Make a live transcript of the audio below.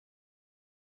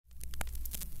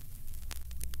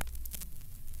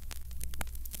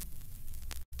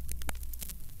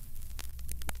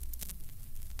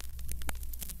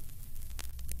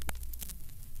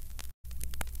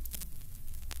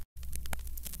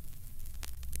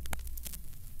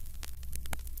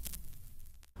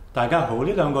大家好，呢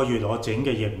2個月我整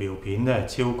嘅疫苗片咧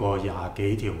超過20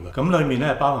幾條嘅，咁裡面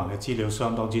咧包含嘅資料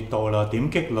相當之多啦，點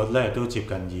擊率咧都接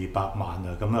近200萬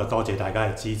啊，咁啊多謝大家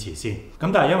嘅支持先。咁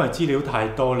但係因為資料太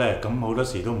多咧，咁好多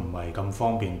時都唔係咁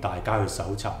方便大家去搜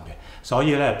尋嘅，所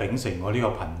以咧秉承我呢個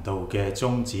頻道嘅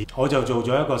宗旨，我就做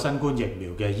咗一個新冠疫苗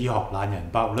嘅醫學懶人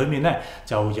包，裡面咧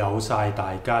就有晒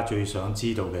大家最想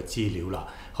知道嘅資料啦，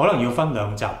可能要分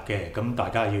2集嘅，咁大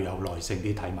家要有耐性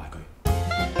啲睇埋佢。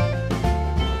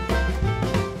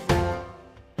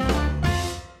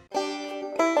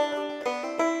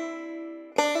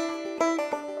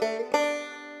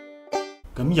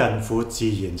咁孕婦自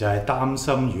然就係擔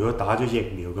心，如果打咗疫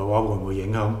苗嘅話，會唔會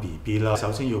影響 BB 啦？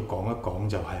首先要講一講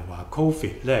就係話 Covid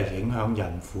咧影響孕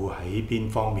婦喺邊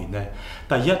方面咧？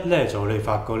第一咧就你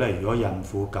發覺咧，如果孕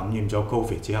婦感染咗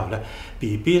Covid 之後咧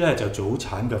 ，BB 咧就早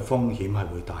產嘅風險係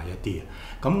會大一啲嘅。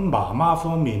咁媽媽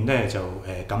方面咧就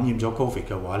感染咗 Covid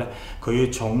嘅話咧，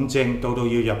佢重症到要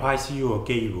入 ICU 嘅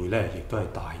機會咧，亦都係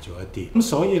大咗一啲。咁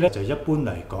所以咧就一般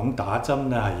嚟講打針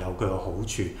咧係有佢嘅好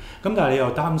處。咁但係你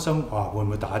又擔心會唔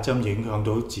會打針影響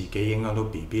到自己、影響到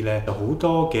BB 咧？好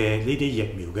多嘅呢啲疫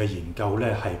苗嘅研究咧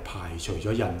係排除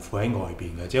咗孕婦喺外邊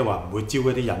嘅，即係話唔會招一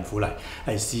啲孕婦嚟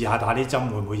試下打啲針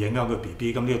會唔會影響佢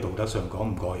BB？ 咁呢個道德上講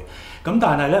唔過去。咁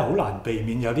但係咧好難避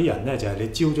免有啲人咧就係你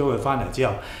招咗佢翻嚟之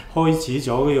後，開始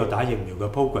咗呢個打疫苗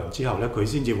嘅 program 之後咧，佢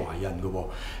先至懷孕嘅喎。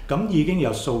咁已經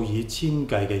有數以千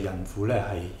計嘅孕婦咧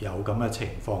係有咁嘅情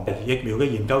況。疫苗嘅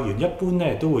研究員一般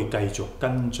咧都會繼續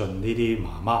跟進呢啲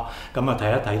媽媽，咁啊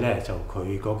睇一睇咧就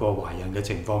佢嗰個懷孕嘅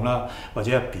情況啦，或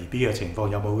者係 BB 嘅情況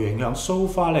有冇影響。So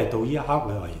far 咧到呢一刻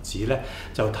為止咧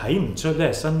就睇唔出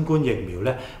咧新冠疫苗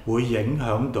咧會影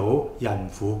響到孕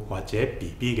婦或者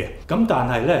BB 嘅。咁但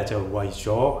係咧就為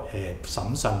咗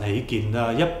審慎起見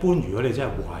啦，一般如果你真係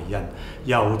懷孕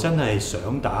又真係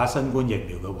想打新冠疫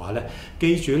苗嘅話咧，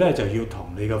記住咧就要同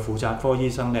你嘅婦產科醫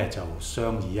生咧就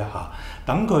商議一下，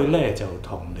等佢咧就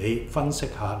同你分析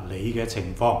下你嘅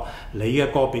情況，你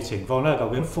嘅個別情況咧究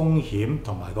竟風險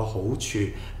同埋個好處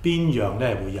邊樣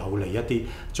咧會有利一啲，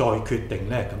再決定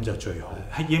咧咁就最好。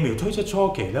喺疫苗推出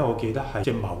初期咧，我記得係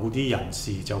即係某啲人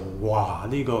士就話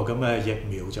呢個咁嘅疫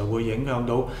苗就會影響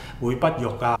到會不育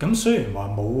啊。咁雖然話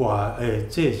冇話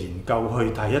即係研究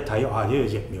去睇一睇呢個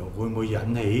疫苗會唔會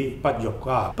引起不育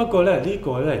啊，不過咧呢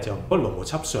個咧就個邏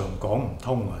輯上講唔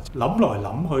通啊，諗來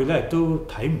諗去咧都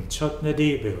睇唔出呢啲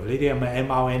譬如呢啲咁嘅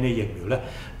mRNA 疫苗咧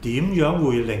點樣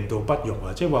會令到不育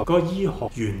啊？即係話個醫學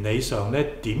原理上咧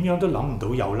點樣都諗唔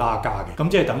到有拉加嘅。咁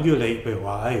即係等於你譬如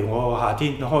話我夏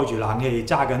天開住冷氣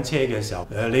揸緊車嘅時候，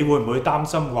你會唔會擔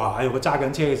心話我揸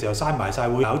緊車嘅時候閂埋晒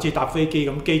會好似搭飛機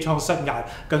咁機艙失壓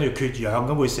跟住缺氧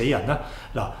咁會死人啦？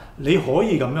嗱，你可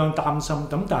以咁樣擔心，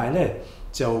咁但係咧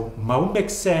就唔係好 make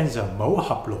sense， 唔係好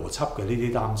合邏輯嘅呢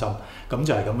啲擔心，咁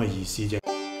就係咁嘅意思啫。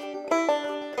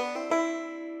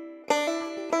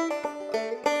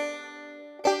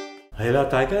係啦，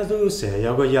大家都成日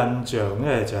有個印象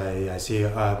咧，就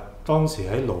係當時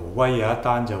喺挪威有一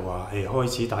單就話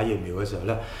開始打疫苗嘅時候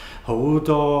咧，好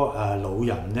多老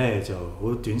人咧就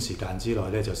好短時間之內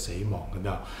咧就死亡咁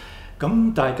樣。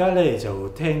咁大家咧就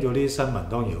聽到呢啲新聞，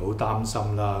當然好擔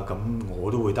心啦。咁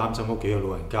我都會擔心屋企嘅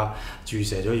老人家注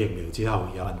射咗疫苗之後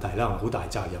有問題啦，好大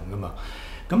責任噶嘛。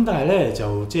咁但係咧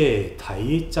就即係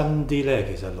睇真啲咧，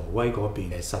其實挪威嗰邊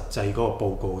實際嗰個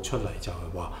報告出嚟就係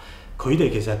話，佢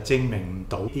哋其實證明唔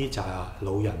到呢紮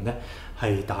老人咧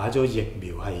係打咗疫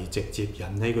苗係直接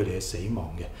引起佢哋嘅死亡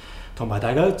嘅。同埋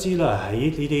大家都知啦，喺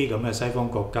呢啲咁嘅西方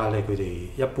國家咧，佢哋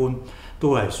一般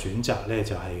都係選擇咧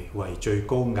就係為最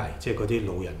高危，即係嗰啲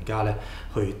老人家咧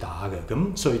去打嘅。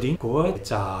咁瑞典嗰一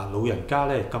紮老人家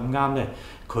咧咁啱咧，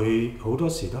佢好多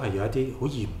時都係有一啲好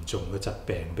嚴重嘅疾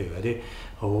病，譬如一啲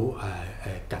好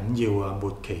緊要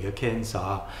末期嘅 cancer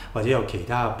啊，或者有其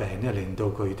他嘅病咧，令到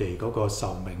佢哋嗰個壽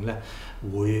命咧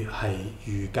會係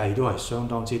預計都係相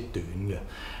當之短嘅。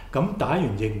咁打完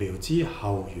疫苗之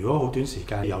後，如果好短時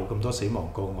間有咁多死亡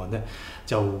個案咧，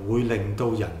就會令到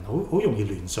人好容易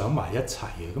聯想埋一齊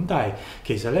嘅。咁但係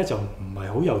其實咧就唔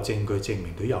係好有證據證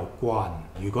明到有關。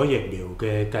如果疫苗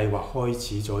嘅計劃開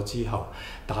始咗之後，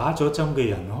打咗針嘅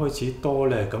人開始多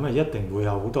咧，咁一定會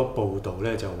有好多報道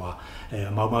咧就話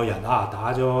某某人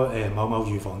打咗某某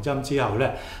預防針之後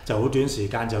咧，就好短時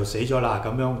間就死咗啦，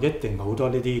咁樣一定好多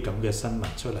呢啲咁嘅新聞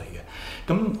出嚟嘅。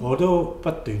咁我都不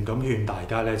斷咁勸大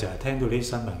家咧，就係聽到呢啲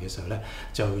新聞嘅時候咧，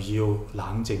就要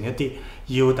冷靜一啲，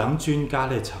要等專家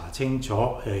咧查清楚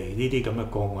呢啲咁嘅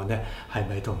個案咧係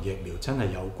咪同疫苗真係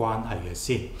有關係嘅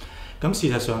先。咁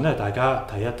事實上咧，大家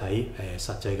睇一睇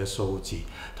實際嘅數字，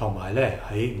同埋咧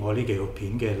喺我呢紀錄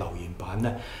片嘅留言板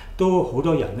咧，都好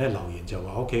多人咧留言就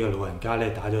話屋企嘅老人家咧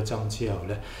打咗針之後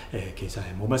咧，其實係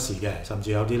冇乜事嘅，甚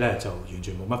至有啲咧就完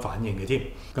全冇乜反應嘅添。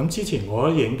咁之前我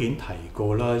喺影片提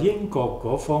過啦，英國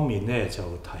嗰方面咧就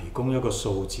提供一個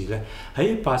數字咧，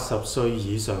喺80歲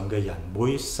以上嘅人，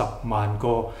每10萬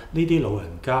個呢啲老人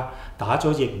家打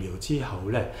咗疫苗之後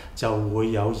咧，就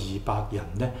會有200人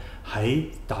咧喺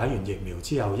打完疫苗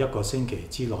之後1個星期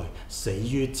之內死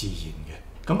於自然嘅。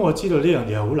咁我知道呢樣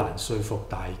嘢好難說服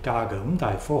大家嘅，咁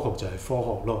但係科學就係科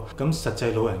學咯。咁實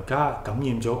際老人家感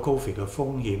染咗 Covid 嘅風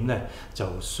險咧，就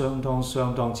相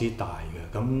當之大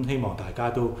嘅。咁希望大家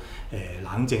都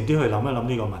冷靜啲去諗一諗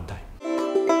呢個問題。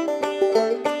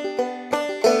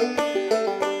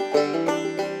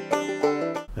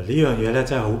呢樣嘢咧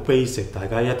真係好 basic， 大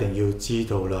家一定要知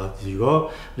道啦。如果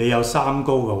你有三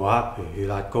高嘅話，譬如血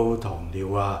壓高、糖尿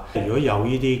啊，如果有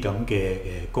呢啲咁嘅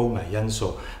高危因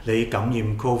素，你感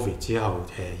染 Covid 之後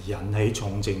引起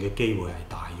重症嘅機會係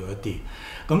大咗一啲。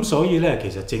咁所以咧，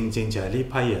其實正就係呢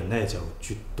批人咧就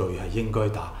絕對係應該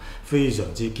打，非常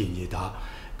之建議打。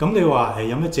咁你話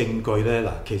有咩證據咧？嗱，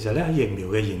其實咧喺疫苗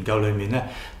嘅研究裏面咧，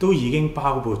都已經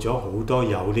包括咗好多有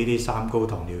呢啲三高、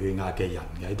糖尿、血壓嘅人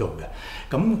喺度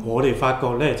嘅。咁我哋發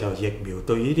覺咧，就疫苗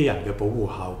對呢啲人嘅保護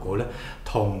效果咧，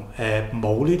同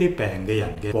冇呢啲病嘅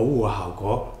人嘅保護效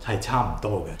果係差唔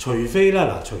多嘅。除非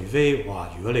話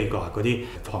如果你話嗰啲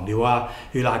糖尿啊、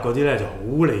血壓嗰啲咧就好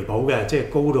離譜嘅，即係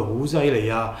高到好犀利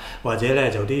啊，或者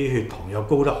咧就啲血糖又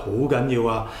高得好緊要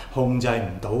啊，控制唔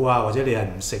到啊，或者你係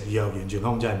唔食藥完全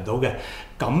控制唔到嘅，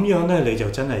咁樣咧你就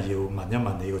真係要問一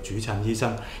問你個主診醫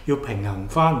生，要平衡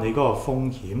翻你嗰個風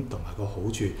險同埋個好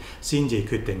處，先至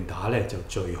決定打咧就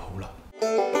最好啦。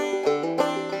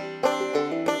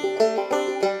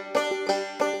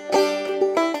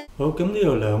好，咁呢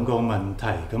度兩個問題，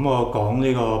咁我講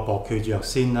呢個薄血藥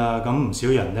先啦。咁唔少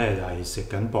人咧就係食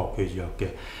緊薄血藥嘅。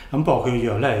咁薄血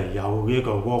藥咧有呢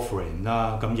個 warfarin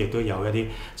啦，咁亦都有一啲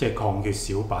即係抗血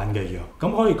小板嘅藥。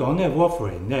咁可以講咧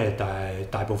warfarin 咧，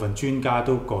大部分專家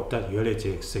都覺得，如果你淨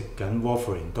係食緊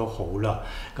warfarin 都好啦。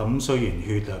咁雖然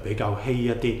血啊比較稀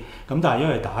一啲，咁但係因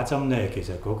為打針咧，其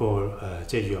實嗰個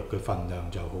即係藥嘅份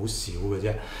量就好少嘅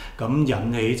啫。咁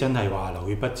引起真係話流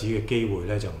血不止嘅機會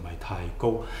咧就唔係太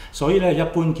高。所以咧，一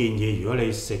般建議如果你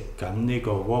食緊呢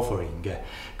個 warfarin 嘅，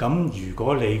咁如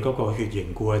果你嗰個血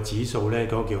凝固嘅指數咧，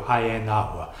嗰個叫 INR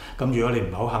啊，咁如果你唔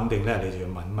係好肯定咧，你就要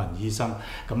問一問醫生。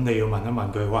咁你要問一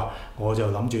問佢，哇，我就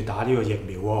諗住打呢個疫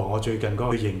苗喎，我最近嗰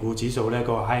個血凝固指數咧，嗰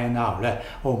個 INR 咧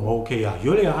O 唔 OK 啊？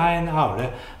如果你個 INR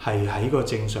咧係喺個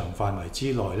正常範圍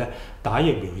之內咧，打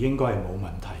疫苗應該係冇問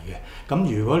題嘅。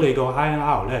咁如果你個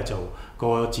INR 咧就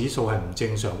個指數係唔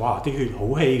正常，哇！啲血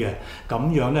好稀嘅，咁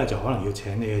樣咧就可能要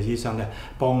請你嘅醫生咧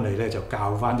幫你咧就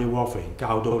校翻啲 warfarin，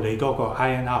 校到你嗰個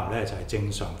INR 咧就係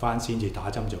正常翻先至打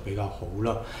針就比較好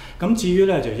啦。咁至於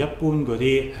咧就一般嗰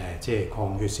啲即係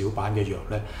抗血小板嘅藥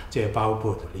咧，即係包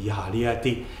括以下呢一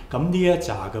啲，咁呢一紮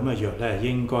咁嘅藥咧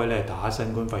應該咧打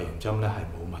新冠肺炎針咧係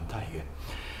冇問題嘅。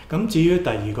咁至於第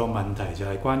二個問題就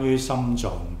係關於心臟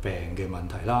病嘅問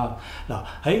題啦。嗱，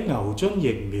喺牛津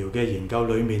疫苗嘅研究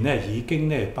裏面咧，已經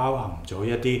咧包含咗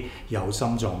一啲有心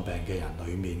臟病嘅人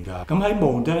裏面㗎。咁喺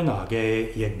Moderna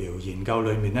嘅疫苗研究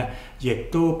裏面咧，亦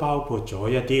都包括咗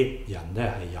一啲人咧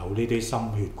係有呢啲心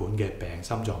血管嘅病、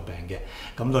心臟病嘅。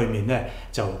咁裏面咧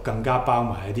就更加包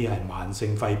埋一啲係慢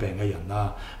性肺病嘅人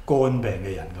啦、肝病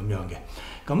嘅人咁樣嘅。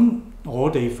咁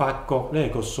我哋發覺咧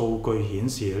個數據顯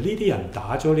示，呢啲人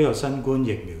打咗呢個新冠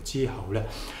疫苗之後咧，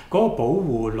嗰個保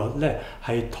護率咧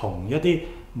係同一啲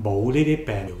冇呢啲病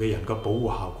苗嘅人個保護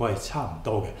效果係差唔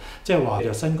多嘅。即係話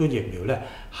就新冠疫苗咧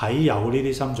喺有呢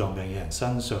啲心臟病嘅人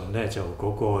身上咧，就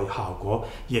嗰個效果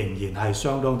仍然係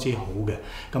相當之好嘅。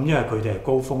咁因為佢哋係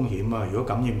高風險啊，如果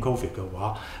感染 Covid 嘅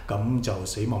話，咁就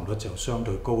死亡率就相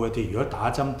對高一啲。如果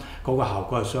打針嗰個效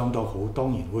果係相當好，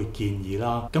當然會建議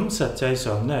啦。咁實際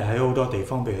上咧喺好多地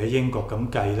方，譬如喺英國咁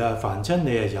計啦，凡親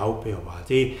你係有譬如話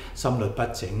啲心律不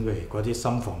整，譬如嗰啲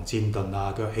心房顫頓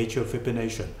啊，個 atrial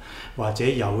fibrillation， 或者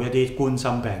有一啲冠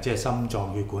心病，即係心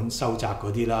臟血管收窄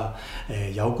嗰啲啦。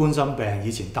有冠心病，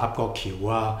以前搭過橋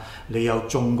啊，你有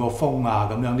中過風啊，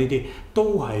咁樣呢啲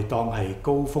都係當係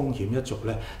高風險一族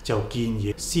咧，就建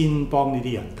議先幫呢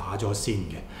啲人打咗先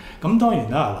嘅。咁當然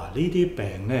啦，嗱呢啲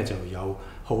病咧就有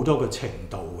好多個程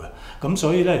度嘅，咁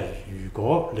所以咧，如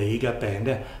果你嘅病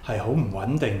咧係好唔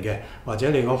穩定嘅，或者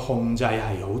你個控制係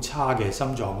好差嘅心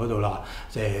臟嗰度啦，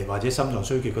或者心臟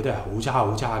衰竭嗰啲係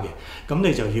好差嘅，咁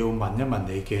你就要問一問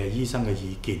你嘅醫生嘅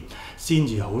意見，先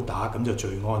至好打，咁就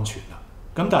最安全啦。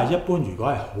咁但係一般如果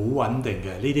係好穩定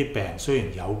嘅呢啲病，雖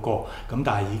然有過，咁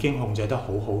但係已經控制得好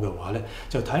好嘅話咧，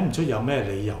就睇唔出有咩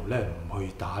理由咧唔去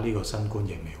打呢個新冠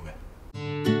疫苗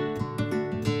嘅。